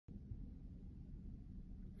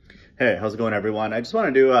Hey, how's it going, everyone? I just want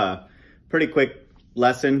to do a pretty quick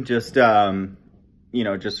lesson, just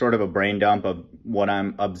just sort of a brain dump of what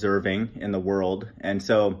I'm observing in the world. And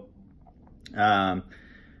so, I've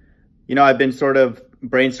been sort of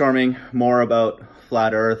brainstorming more about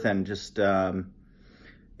flat Earth and just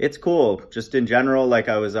it's cool. Just in general, like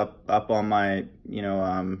I was up on my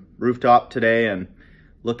rooftop today and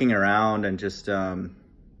looking around, and just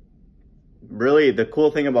really the cool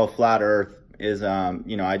thing about flat Earth is,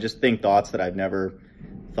 I just think thoughts that I've never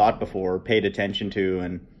thought before, paid attention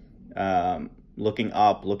to, and looking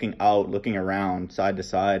up, looking out, looking around, side to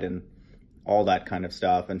side, and all that kind of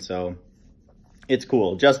stuff. And so it's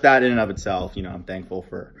cool. Just that in and of itself, I'm thankful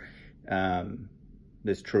for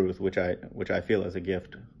this truth, which I feel is a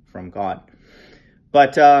gift from God.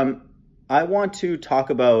 But I want to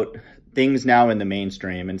talk about things now in the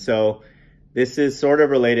mainstream. And so this is sort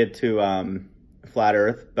of related to flat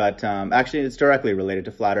Earth, but actually it's directly related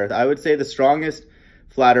to flat Earth. I would say the strongest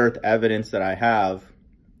flat Earth evidence that I have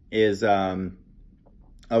is of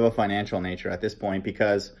a financial nature at this point,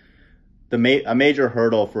 because a major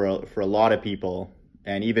hurdle for a lot of people,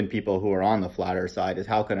 and even people who are on the flat Earth side, is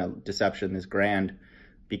how can a deception this grand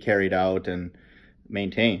be carried out and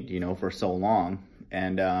maintained, for so long.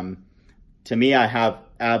 And to me, I have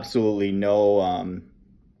absolutely no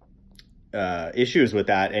issues with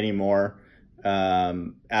that anymore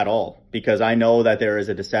at all, because I know that there is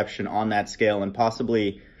a deception on that scale, and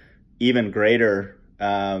possibly even greater,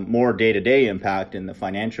 more day-to-day impact in the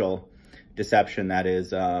financial deception that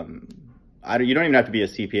is, you don't even have to be a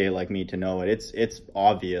CPA like me to know it. It's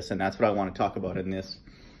obvious, and that's what I want to talk about in this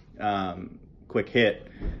quick hit.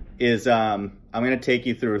 Is I'm going to take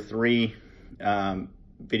you through three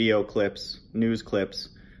video clips, news clips,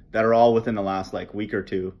 that are all within the last week or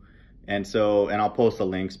two. And I'll post the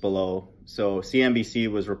links below. So CNBC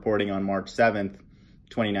was reporting on March 7th,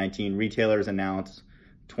 2019, retailers announced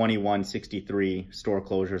 2163 store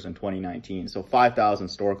closures in 2019. So 5,000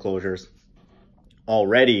 store closures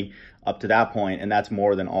already up to that point, and that's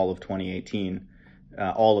more than all of 2018,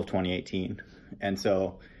 And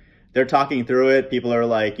so they're talking through it. People are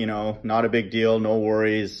like, not a big deal, no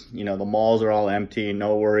worries. The malls are all empty,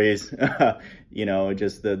 no worries.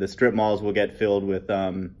 Just the strip malls will get filled with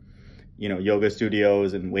yoga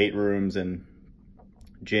studios and weight rooms and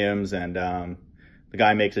gyms. And the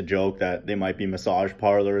guy makes a joke that they might be massage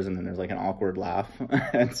parlors, and then there's an awkward laugh.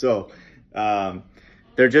 And so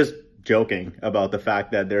they're just joking about the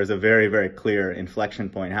fact that there's a very, very clear inflection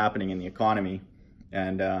point happening in the economy.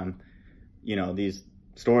 And, these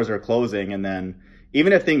stores are closing. And then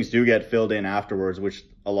even if things do get filled in afterwards, which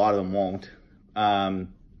a lot of them won't,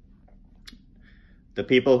 the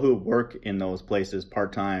people who work in those places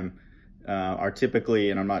part-time are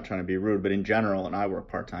typically, and I'm not trying to be rude, but in general, and I work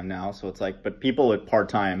part-time now, so it's but people with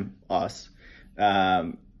part-time, us,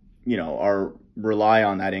 rely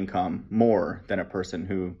on that income more than a person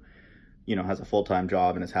who, has a full-time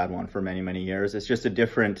job and has had one for many, many years. It's just a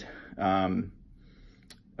different,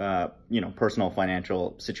 personal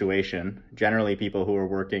financial situation. Generally, people who are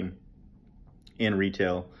working in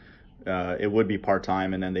retail, it would be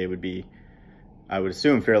part-time, and then they would be, I would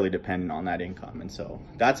assume, fairly dependent on that income. And so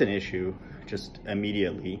that's an issue just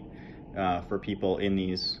immediately for people in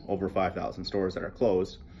these over 5,000 stores that are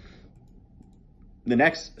closed. The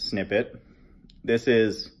next snippet, this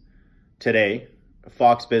is today,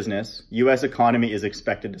 Fox Business, U.S. economy is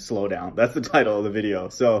expected to slow down. That's the title of the video.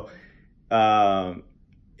 So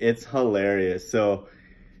it's hilarious. So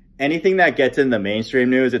anything that gets in the mainstream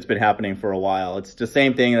news, it's been happening for a while. It's the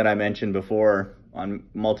same thing that I mentioned before on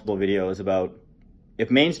multiple videos about,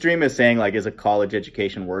 if mainstream is saying is a college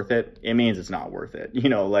education worth it, it means it's not worth it.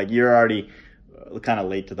 You're already kind of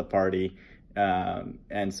late to the party.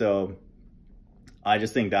 And so I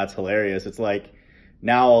just think that's hilarious. It's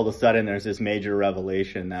now all of a sudden there's this major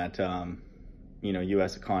revelation that,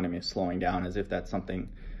 U.S. economy is slowing down, as if that's something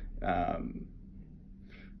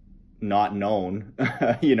not known.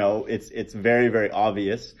 It's very, very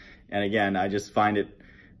obvious. And again, I just find it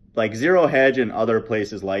Zero Hedge and other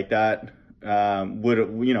places like that would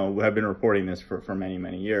have been reporting this for many,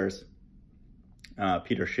 many years.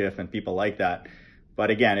 Peter Schiff and people like that. But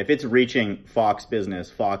again, if it's reaching Fox Business,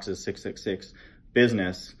 Fox's 666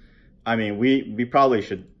 Business, I mean, we probably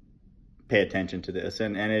should pay attention to this.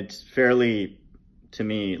 And it's fairly, to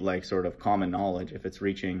me, sort of common knowledge if it's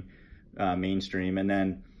reaching mainstream. And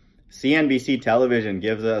then CNBC television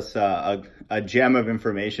gives us a gem of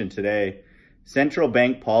information today. Central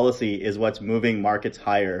bank policy is what's moving markets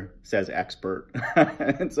higher, says expert.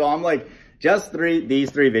 And so I'm just these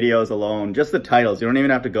three videos alone, just the titles. You don't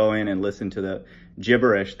even have to go in and listen to the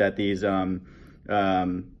gibberish that these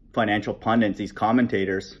financial pundits, these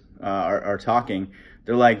commentators are talking,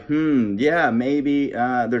 they're like, yeah, maybe.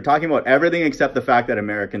 They're talking about everything except the fact that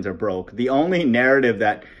Americans are broke. The only narrative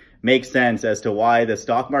that makes sense as to why the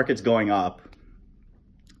stock market's going up,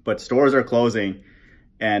 but stores are closing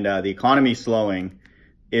and the economy's slowing,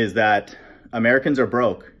 is that Americans are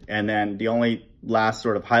broke. And then the only last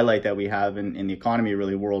sort of highlight that we have in the economy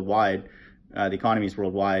really worldwide, the economies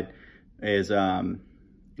worldwide, is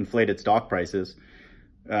inflated stock prices,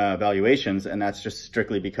 valuations. And that's just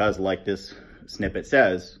strictly because, like this snippet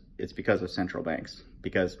says, it's because of central banks.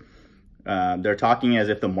 Because they're talking as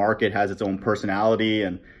if the market has its own personality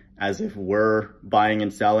and as if we're buying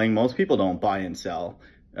and selling. Most people don't buy and sell.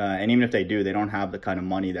 And even if they do, they don't have the kind of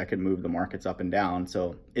money that can move the markets up and down.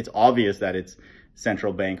 So it's obvious that it's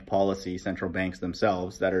central bank policy, central banks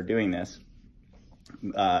themselves that are doing this,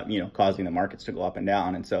 causing the markets to go up and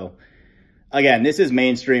down. And so, again, this is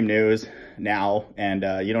mainstream news now, and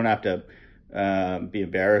you don't have to be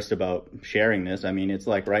embarrassed about sharing this. I mean, it's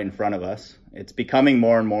like right in front of us. It's becoming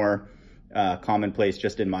more and more commonplace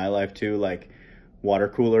just in my life too, like water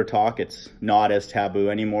cooler talk. It's not as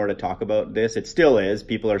taboo anymore to talk about this. It still is.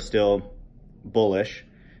 People are still bullish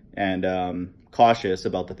and cautious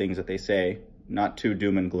about the things that they say, not too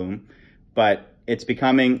doom and gloom, but it's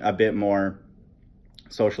becoming a bit more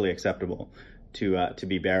socially acceptable to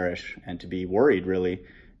be bearish and to be worried, really.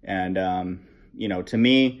 And to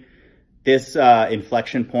me, this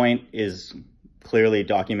inflection point is clearly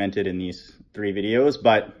documented in these 3 videos,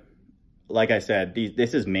 but like I said,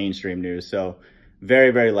 this is mainstream news. So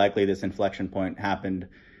very, very likely this inflection point happened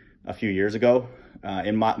a few years ago.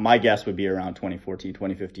 And my guess would be around 2014,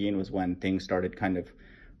 2015 was when things started kind of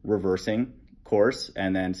reversing course.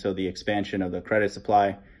 And then so the expansion of the credit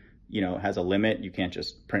supply, has a limit. You can't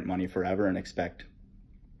just print money forever and expect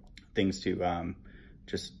things to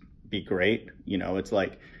just be great. It's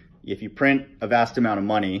like if you print a vast amount of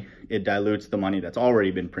money, it dilutes the money that's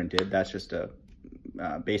already been printed. That's just a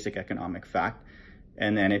basic economic fact.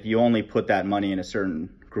 And then if you only put that money in a certain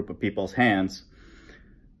group of people's hands,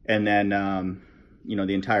 and then,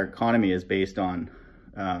 the entire economy is based on,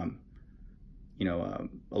 a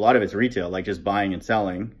lot of it's retail, like just buying and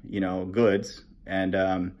selling, goods. And,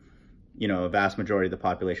 a vast majority of the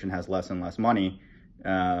population has less and less money.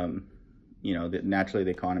 Naturally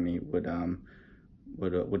the economy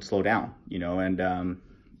would slow down, and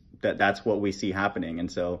that's what we see happening.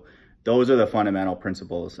 And so those are the fundamental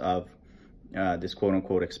principles of this quote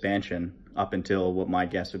unquote expansion up until what my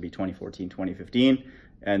guess would be 2014, 2015.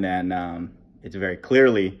 And then it's very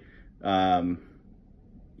clearly,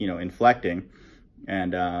 inflecting.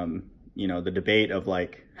 And, the debate of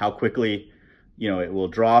like how quickly, it will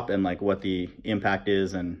drop and like what the impact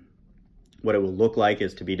is and what it will look like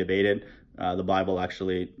is to be debated. The Bible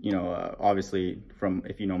actually, obviously from,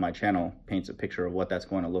 if you know my channel, paints a picture of what that's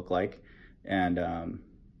going to look like. And,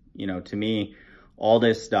 to me, all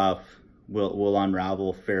this stuff will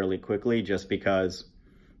unravel fairly quickly just because,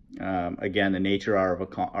 again, the nature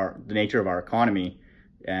of our economy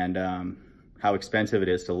and how expensive it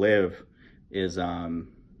is to live is,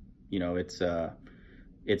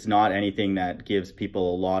 it's not anything that gives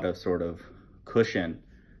people a lot of sort of cushion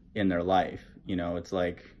in their life. It's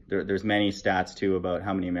like there's many stats too about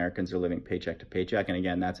how many Americans are living paycheck to paycheck. And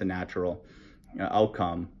again, that's a natural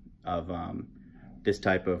outcome of this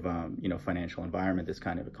type of, financial environment, this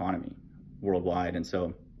kind of economy worldwide. And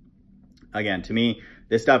so, again, to me,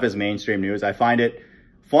 this stuff is mainstream news. I find it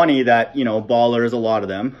funny that, ballers, a lot of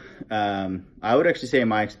them, I would actually say in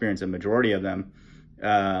my experience, a majority of them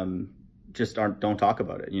just don't talk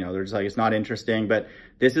about it. They're just like, it's not interesting. But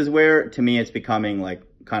this is where, to me, it's becoming like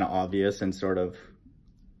kind of obvious and sort of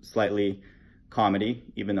slightly comedy,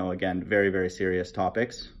 even though, again, very, very serious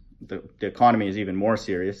topics. The economy is even more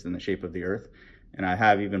serious than the shape of the earth. And I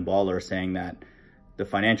have even ballers saying that the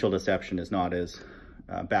financial deception is not as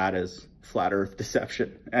bad as flat earth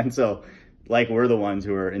deception. And so, like, we're the ones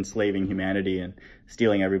who are enslaving humanity and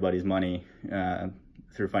stealing everybody's money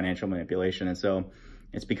through financial manipulation. And so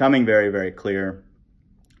it's becoming very, very clear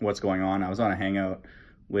what's going on. I was on a hangout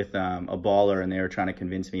with a baller, and they were trying to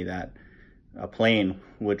convince me that a plane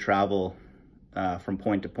would travel from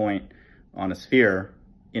point to point on a sphere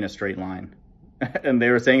in a straight line. And they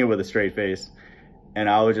were saying it with a straight face. And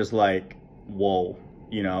I was just like, whoa,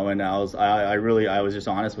 and I was just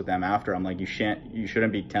honest with them after. I'm like, you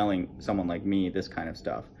shouldn't be telling someone like me this kind of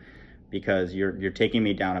stuff, because you're taking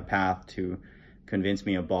me down a path to convince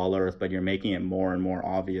me of ball earth, but you're making it more and more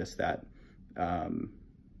obvious that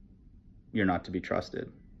you're not to be trusted,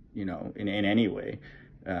 in any way,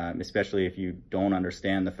 especially if you don't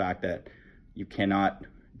understand the fact that you cannot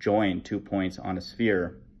join 2 points on a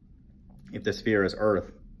sphere if the sphere is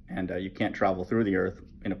Earth and you can't travel through the Earth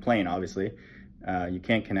in a plane, obviously, you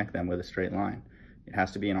can't connect them with a straight line. It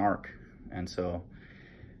has to be an arc. And so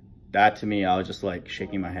that, to me, I was just like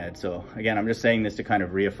shaking my head. So again, I'm just saying this to kind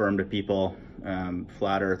of reaffirm to people,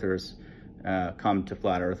 flat earthers come to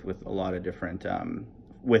flat Earth with a lot of different,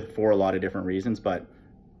 for a lot of different reasons. But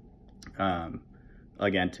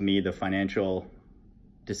again, to me, the financial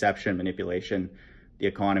deception, manipulation, the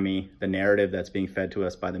economy, the narrative that's being fed to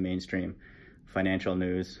us by the mainstream financial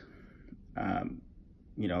news,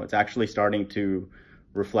 you know, it's actually starting to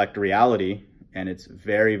reflect reality, and it's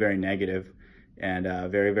very, very negative and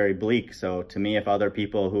very, very bleak. So to me, if other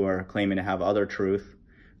people who are claiming to have other truth,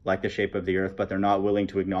 like the shape of the Earth, but they're not willing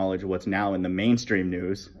to acknowledge what's now in the mainstream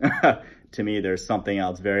news, to me, there's something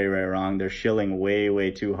else very, very wrong. They're shilling way, way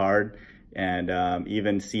too hard. And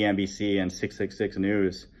even CNBC and 666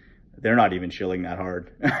 News, they're not even shilling that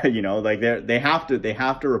hard. You know, like they have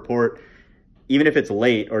to report, even if it's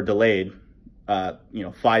late or delayed, you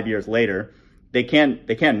know, 5 years later, they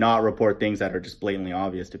can't not report things that are just blatantly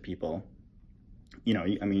obvious to people. You know,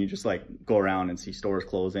 I mean, you just like go around and see stores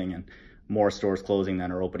closing and more stores closing than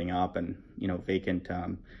are opening up, and, you know, vacant,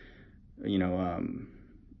 you know,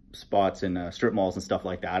 spots in strip malls and stuff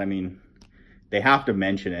like that. I mean, they have to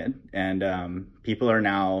mention it. And people are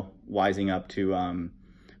now wising up to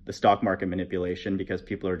the stock market manipulation, because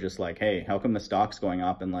people are just like, hey, how come the stock's going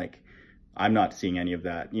up? And like, I'm not seeing any of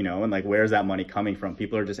that, you know, and like, where's that money coming from?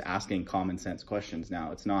 People are just asking common sense questions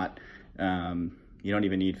now. It's not, you don't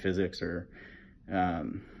even need physics or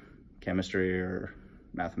chemistry or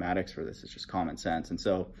mathematics for this. It's just common sense. And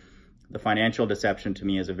so the financial deception, to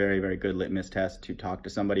me, is a very, very good litmus test to talk to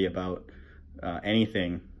somebody about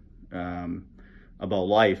anything about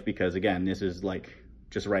life, because again, this is like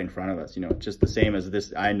just right in front of us, you know, just the same as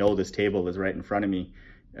this. I know this table is right in front of me.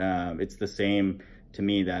 It's the same to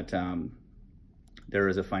me that there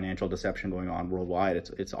is a financial deception going on worldwide.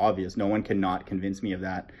 It's obvious. No one cannot convince me of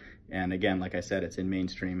that. And again, like I said, it's in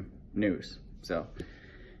mainstream news. So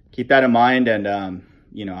keep that in mind. And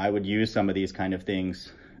you know, I would use some of these kind of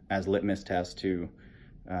things as litmus tests to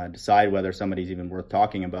decide whether somebody's even worth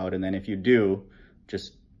talking about. And then if you do,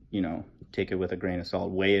 just, you know, take it with a grain of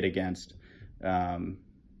salt, weigh it against,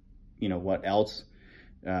 you know, what else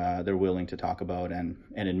they're willing to talk about, and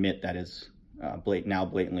admit that is now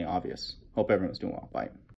blatantly obvious. Hope everyone's doing well. Bye.